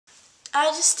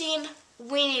iJustine,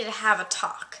 we need to have a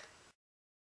talk.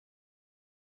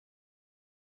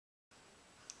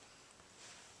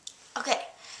 Okay,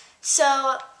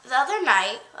 so the other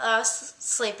night while I was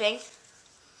sleeping,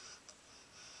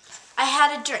 I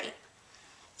had a dream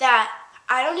that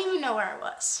I don't even know where I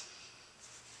was.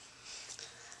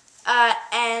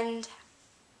 And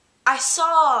I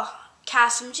saw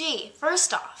KassemG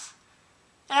first off.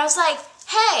 And I was like,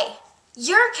 hey,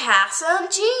 you're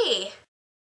KassemG.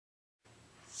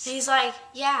 And he's like,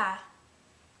 yeah.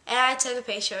 And I took a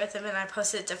picture with him and I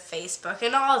posted it to Facebook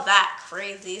and all that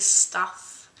crazy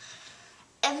stuff.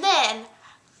 And then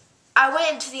I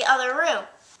went into the other room.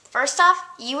 First off,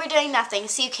 you were doing nothing,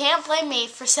 so you can't blame me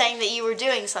for saying that you were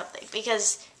doing something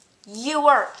because you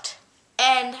weren't.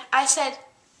 And I said,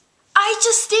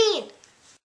 iJustine,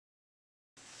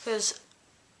 because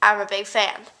I'm a big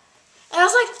fan. And I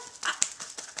was like,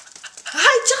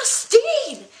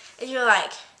 iJustine! And you're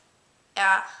like,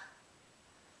 yeah.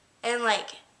 And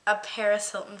like a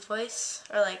Paris Hilton voice,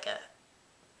 or like a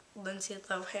Lindsay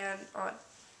Lohan on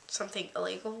something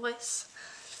illegal voice.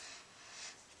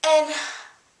 And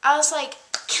I was like,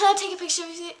 can I take a picture of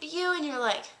you? And you were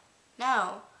like,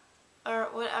 no, or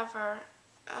whatever.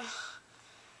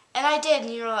 And I did,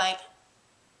 and you were like,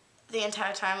 the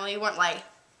entire time, well, you weren't like,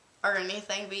 or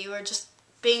anything, but you were just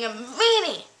being a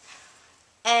meanie.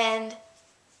 And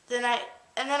then I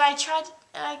tried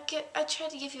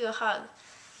to give you a hug,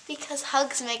 because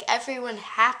hugs make everyone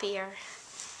happier.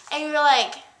 And you were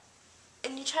like,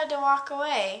 and you tried to walk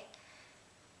away.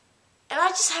 And I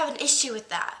just have an issue with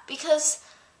that, because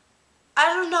I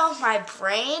don't know if my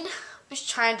brain was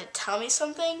trying to tell me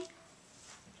something.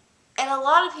 And a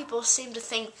lot of people seem to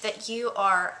think that you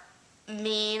are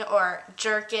mean or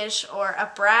jerkish or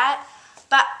a brat,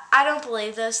 but I don't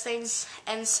believe those things,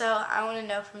 and so I want to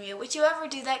know from you, would you ever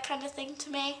do that kind of thing to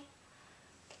me?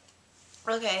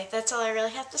 Okay, that's all I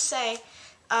really have to say.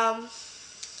 So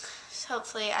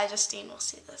hopefully iJustine will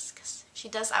see this, because if she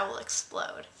does, I will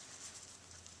explode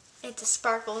into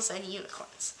sparkles and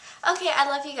unicorns. Okay, I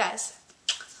love you guys.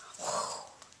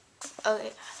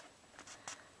 Okay,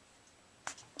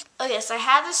 so I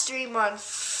had this dream on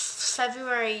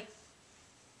February,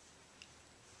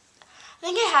 I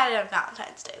think I had it on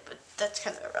Valentine's Day, but that's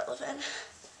kind of irrelevant.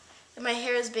 And my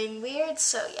hair is being weird,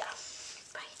 so yeah.